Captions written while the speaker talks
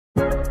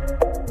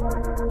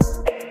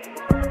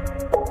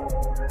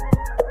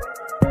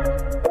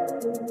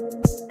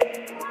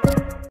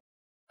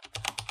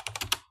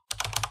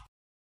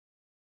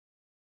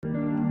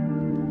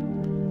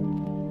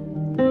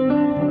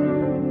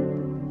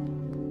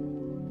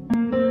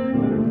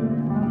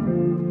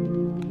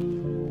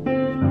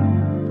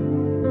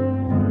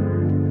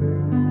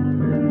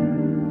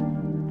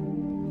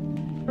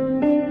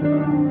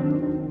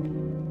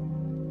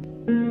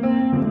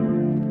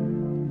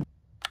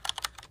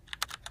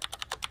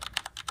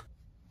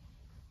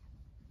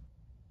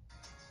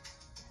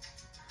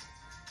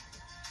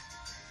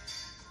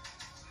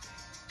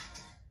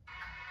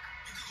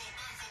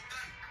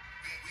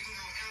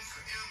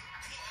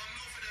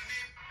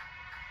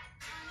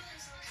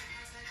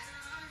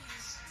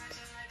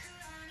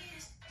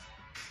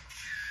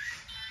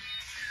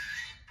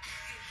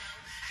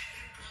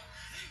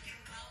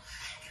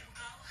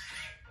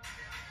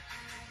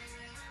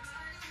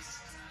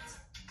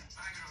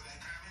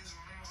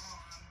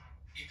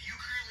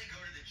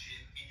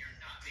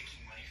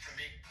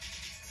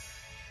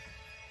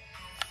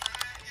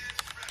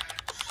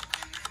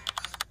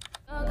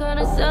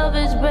Kinda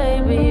selfish,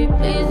 baby.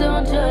 Please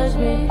don't judge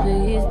me.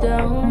 Please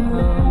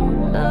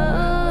don't.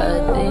 I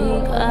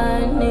think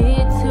I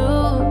need to.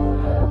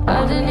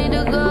 I just need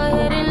to go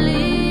ahead and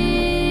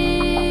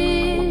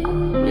leave.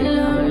 Be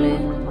lonely.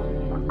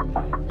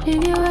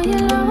 Leave you where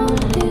you're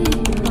lonely.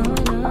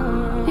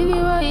 Leave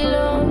you where you're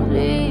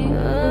lonely.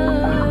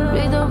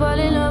 Please don't fall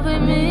in love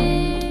with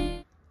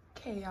me.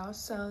 Okay, y'all.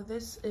 So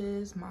this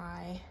is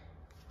my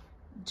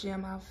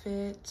gym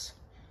outfit.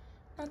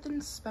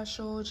 Nothing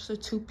special, just a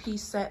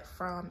two-piece set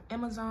from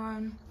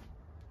Amazon.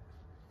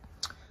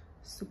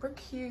 Super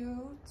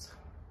cute.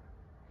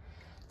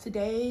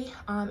 Today,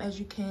 as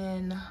you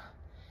can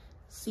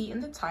see in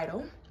the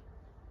title,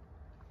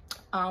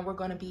 we're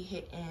gonna be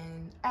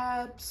hitting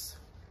abs.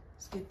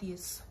 Let's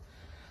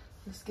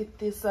get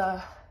this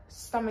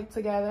stomach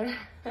together.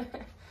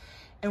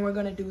 And we're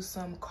gonna do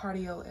some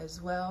cardio as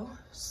well.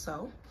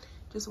 So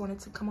just wanted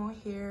to come on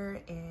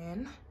here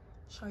and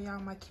show y'all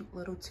my cute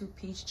little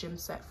two-piece gym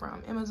set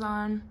from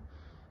Amazon.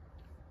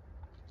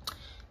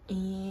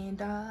 And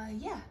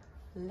yeah,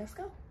 let's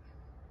go.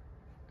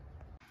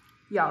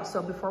 Y'all,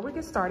 so before we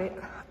get started,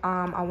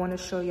 I want to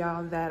show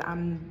y'all that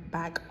I'm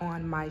back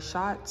on my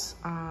shots.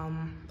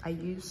 I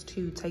used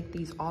to take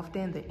these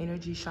often, the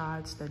energy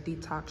shots, the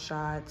detox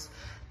shots,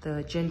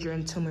 the ginger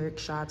and turmeric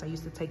shots. I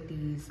used to take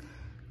these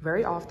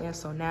very often,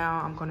 so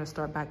now I'm going to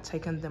start back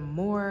taking them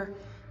more.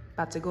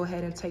 About to go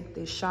ahead and take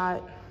this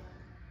shot.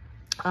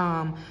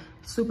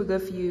 Super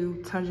good for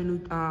you, tons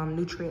of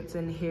nutrients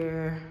in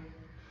here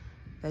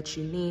that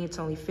you need. It's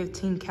only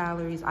 15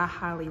 calories. I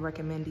highly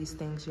recommend these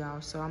things,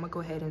 y'all. So I'm gonna go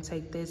ahead and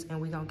take this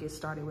and we're gonna get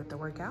started with the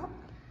workout.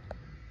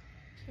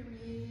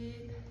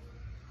 Period.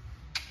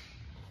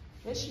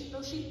 This sheet,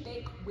 no sheet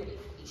thick with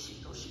it. This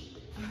sheet, no sheet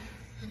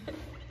thick.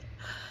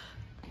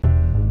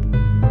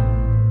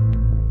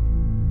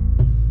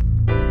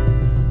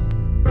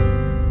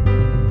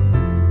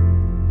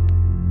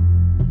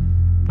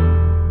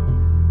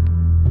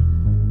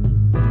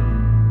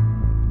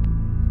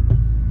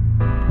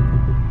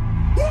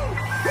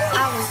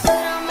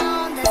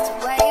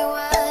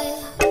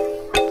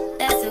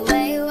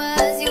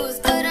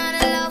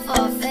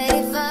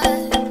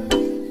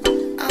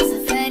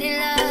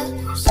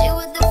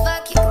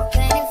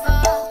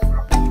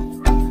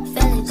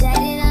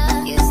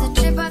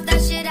 Trip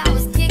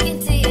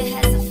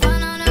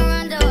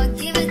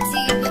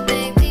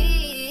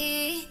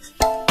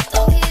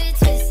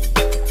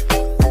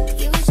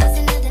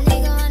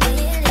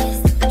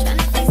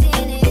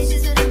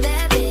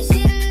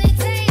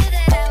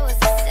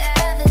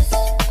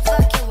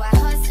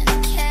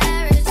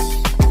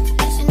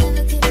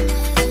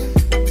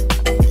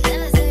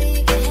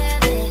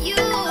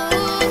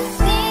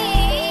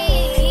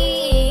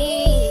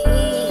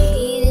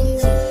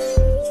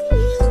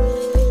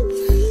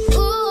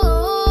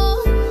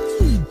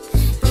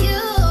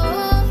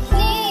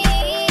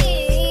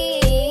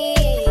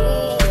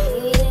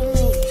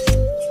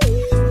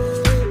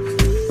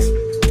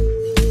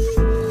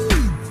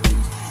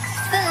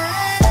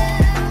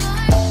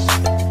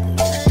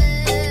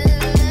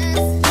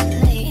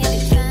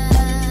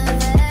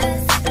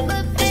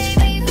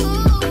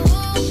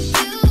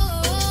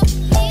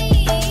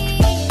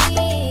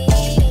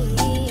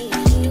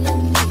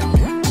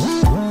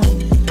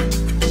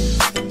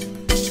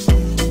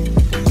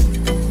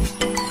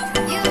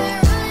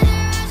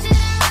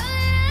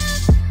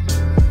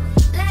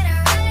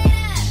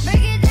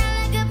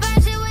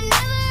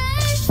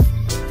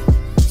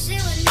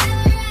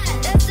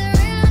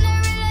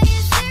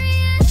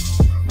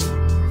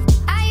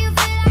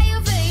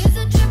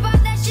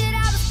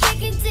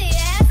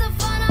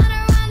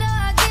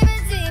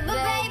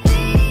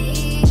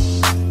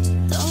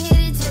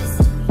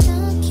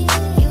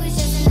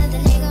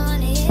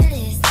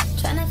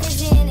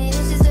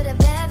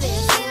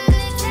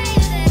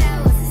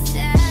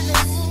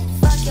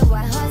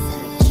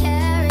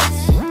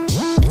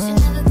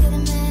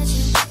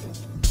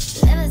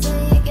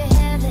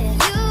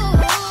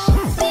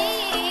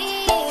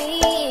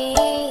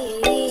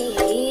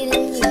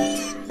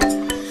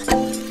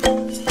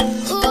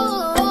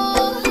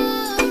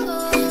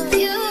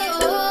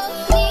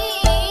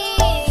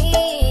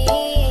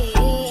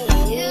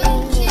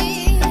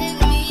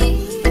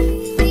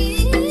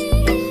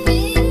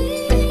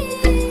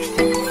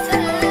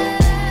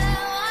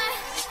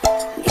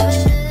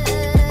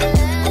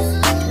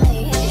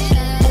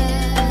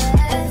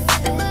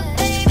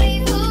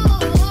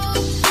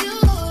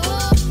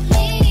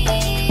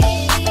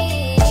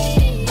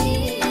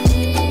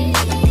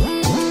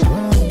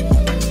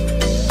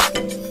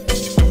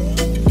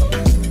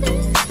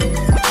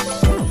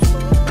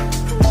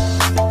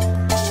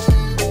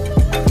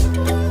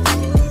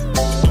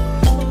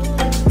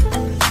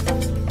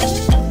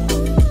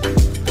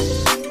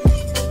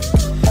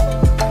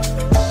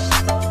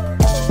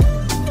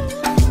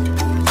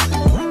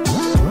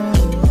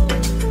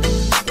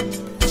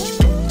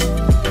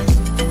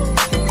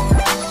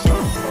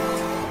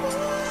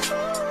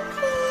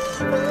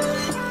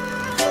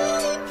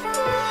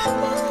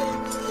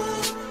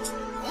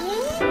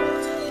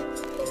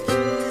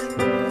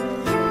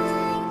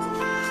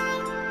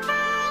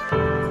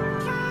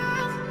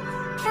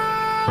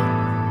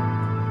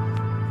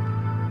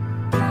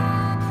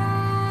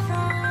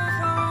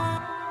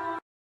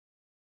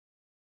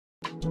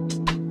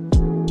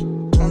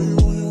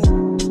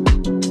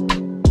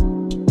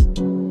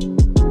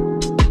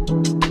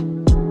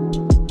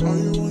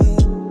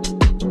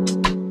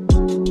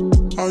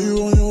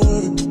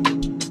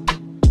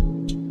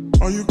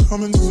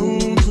Coming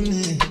soon to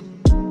me,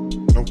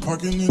 no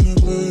parking in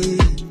LA.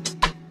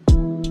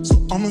 So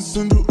I'ma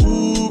send an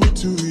Uber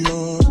to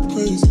your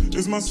place.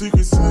 It's my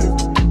secret safe,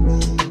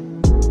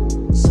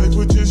 safe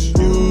with just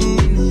you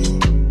and me.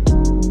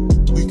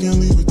 We can't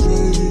leave a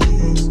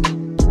trace.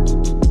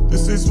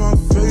 This is my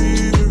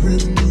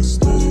favorite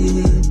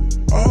mistake.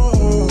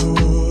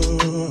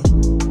 Oh,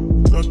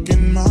 look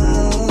in my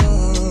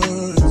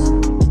eyes.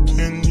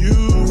 Can you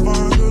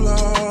find the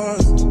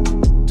lies?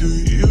 Do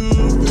you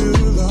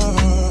feel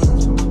alive?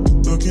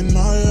 Look in my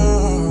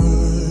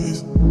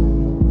eyes.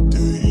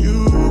 Do you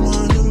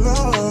mind the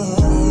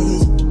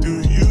lies? Do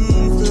you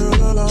feel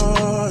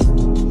alive?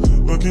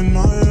 Look in my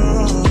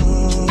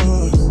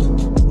eyes.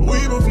 We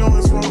both know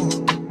it's wrong,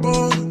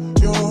 but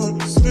you're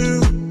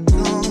still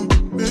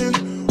coming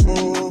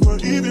over.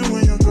 Even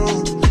when you're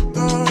gone,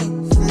 the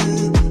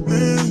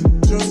feeling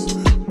just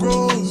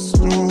grows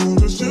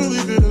stronger. She'll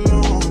leave it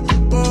alone,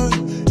 but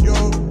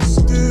you're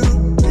still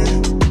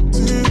getting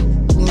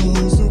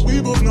closer. We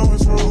both know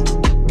it's wrong,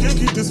 can't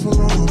keep this for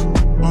long.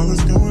 All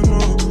that's going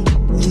on,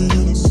 put it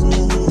in a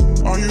song.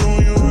 Are you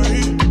on your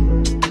way?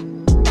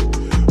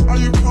 Are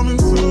you coming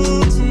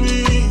soon to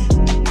me?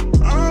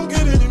 I'm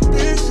getting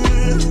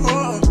impatient.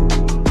 Oh,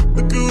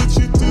 look at what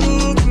you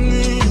do to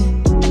me.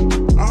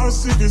 Our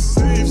secret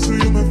safe, so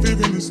you're my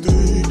favorite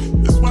mistake.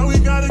 That's why we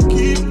gotta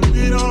keep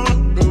it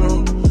on the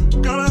low.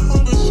 Got a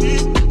hunger she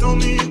don't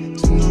need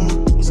to know.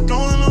 What's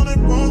going on, it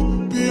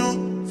won't be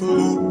on for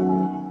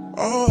long.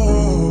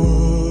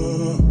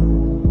 Oh,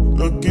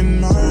 look in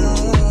my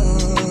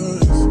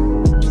eyes.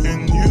 Can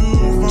you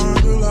find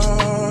the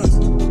lies?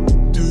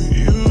 Do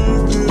you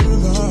feel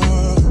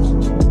alive?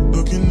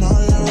 Look in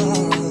my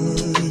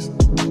eyes.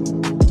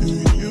 Do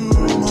you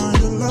mind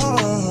the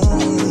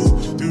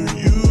lies? Do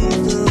you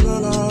feel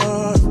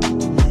alive?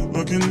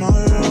 Look in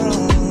my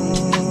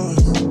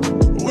eyes.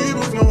 We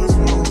both know it's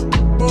wrong,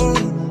 but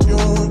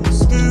you're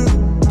still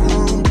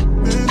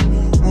coming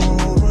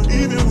over.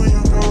 Even when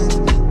you're gone,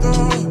 the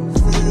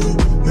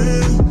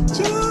feeling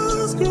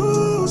just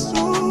grows stronger.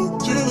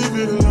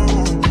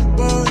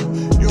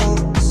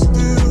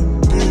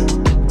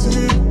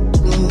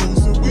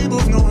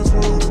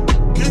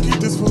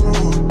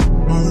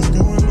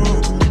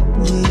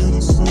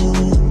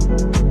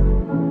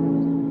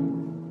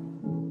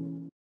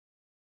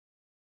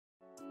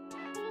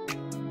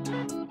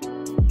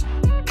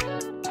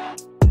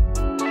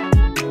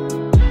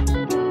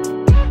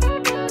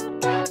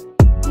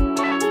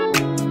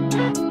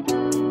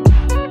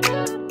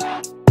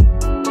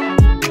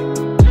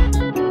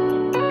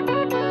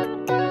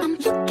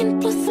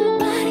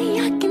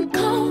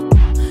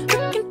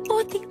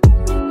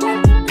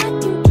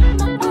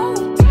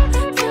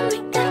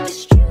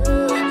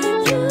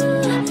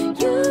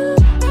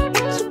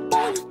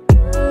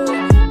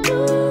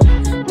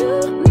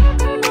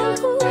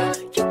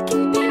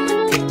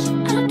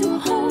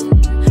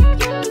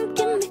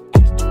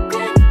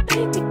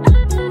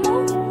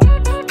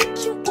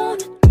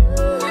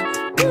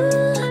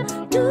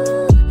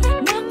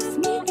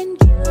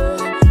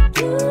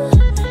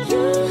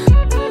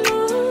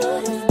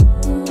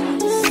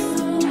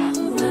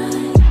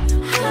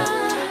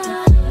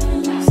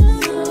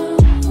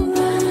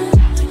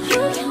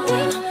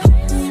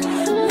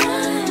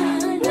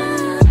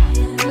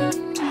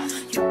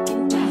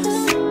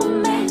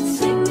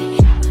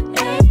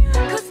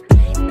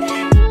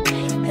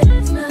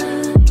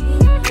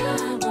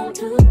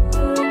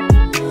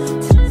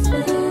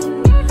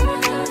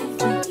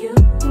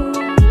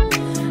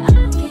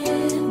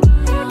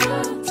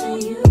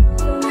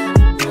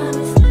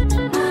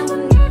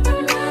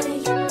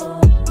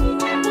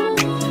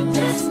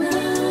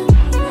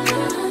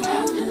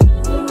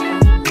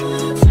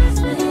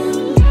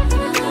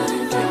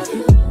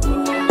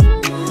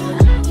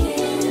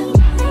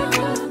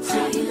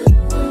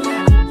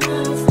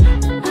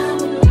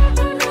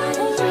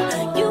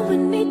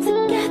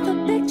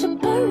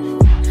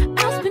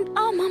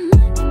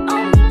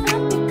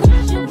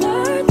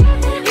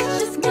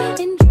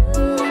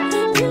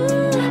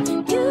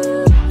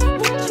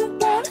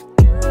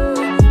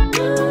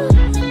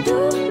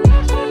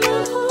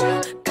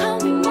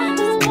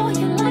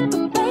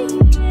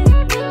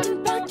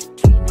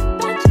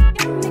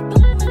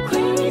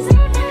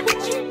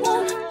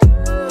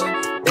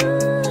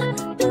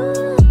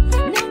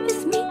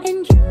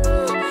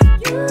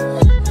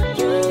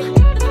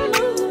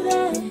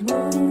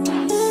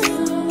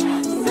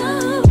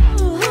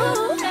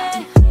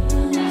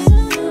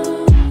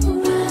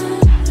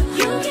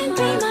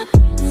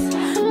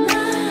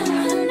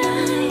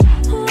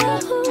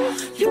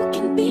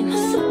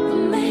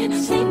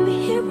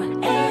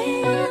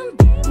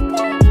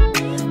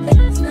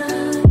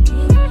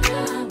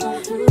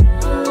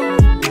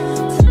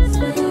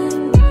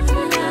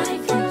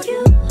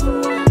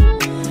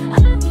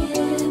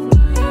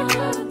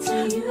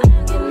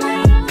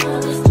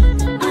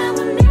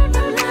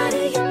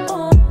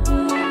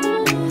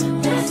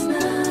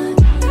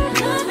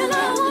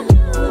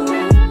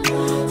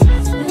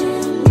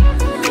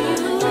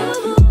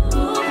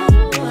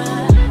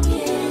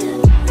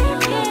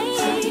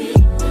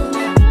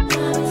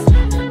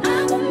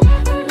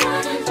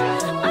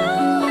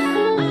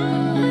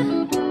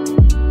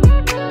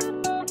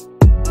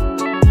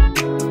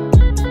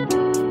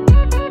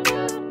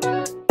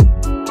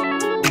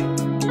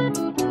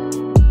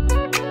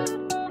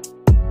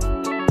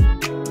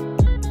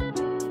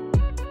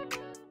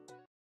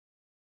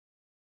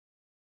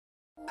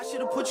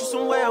 put you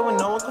somewhere where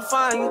no one can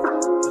find you.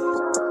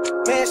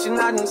 Mansion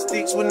out in the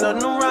sticks with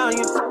nothing around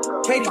you.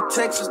 Katy,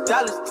 Texas,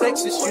 Dallas,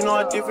 Texas, you know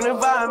a different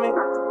environment.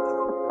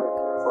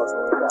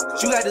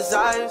 You got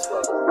desires,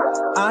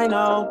 I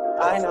know.